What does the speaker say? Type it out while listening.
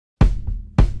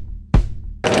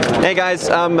Hey guys,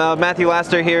 I'm Mathew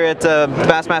Laster here at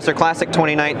Bassmaster Classic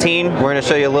 2019. We're going to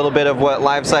show you a little bit of what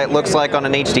LiveSight looks like on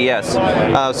an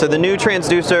HDS. So the new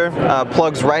transducer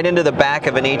plugs right into the back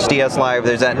of an HDS Live.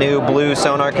 There's that new blue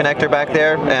sonar connector back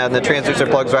there, and the transducer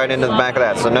plugs right into the back of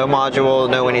that. So no module,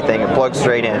 no anything, it plugs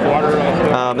straight in.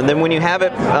 And then when you have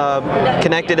it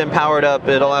connected and powered up,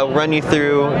 it'll run you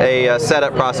through a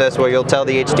setup process where you'll tell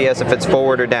the HDS if it's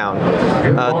forward or down.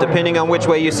 Depending on which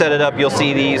way you set it up, you'll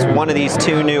see one of these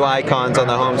two new icons on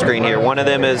the home screen here. One of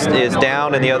them is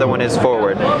down and the other one is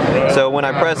forward. So when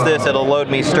I press this, it'll load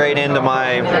me straight into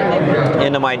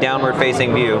my downward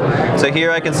facing view. So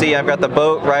here I can see I've got the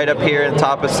boat right up here in the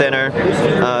top of center.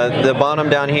 The bottom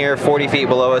down here 40 feet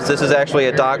below us. This is actually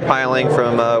a dock piling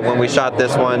from when we shot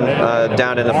this one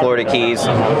down in the Florida Keys.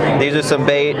 These are some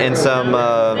bait and some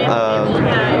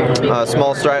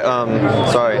small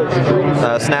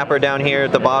snapper down here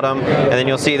at the bottom, and then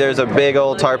you'll see there's a big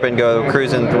old tarpon go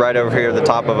cruising right over here at the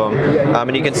top of him.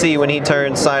 And you can see when he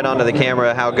turns side onto the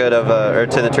camera how good of or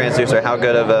to the transducer how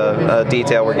good of a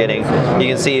detail we're getting. You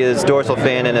can see his dorsal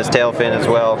fin and his tail fin as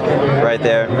well right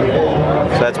there.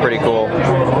 So that's pretty cool.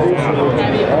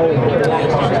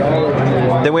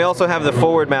 Then we also have the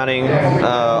forward mounting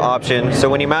option. So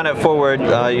when you mount it forward,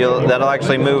 that'll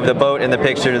actually move the boat in the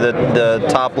picture to the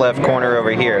top left corner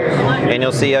over here. And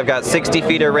you'll see I've got 60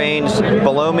 feet of range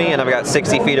below me, and I've got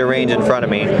 60 feet of range in front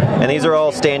of me. And these are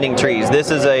all standing trees. This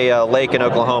is a lake in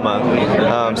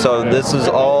Oklahoma. So this is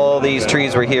all these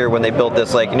trees were here when they built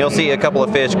this lake. And you'll see a couple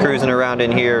of fish cruising around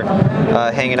in here,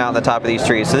 hanging out on the top of these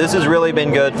trees. So this has really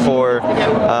been good for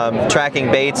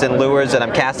tracking baits and lures that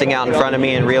I'm casting out in front of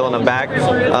me and reeling them back.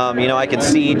 I can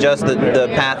see just the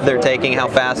path they're taking, how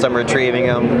fast I'm retrieving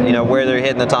them, where they're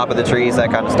hitting the top of the trees,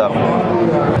 that kind of stuff.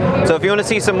 So if you want to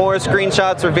see some more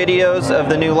screenshots or videos of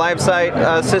the new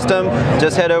LiveSight system,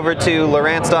 just head over to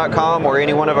Lowrance.com or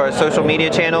any one of our social media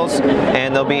channels,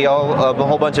 and there'll be a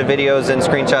whole bunch of videos and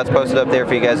screenshots posted up there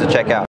for you guys to check out.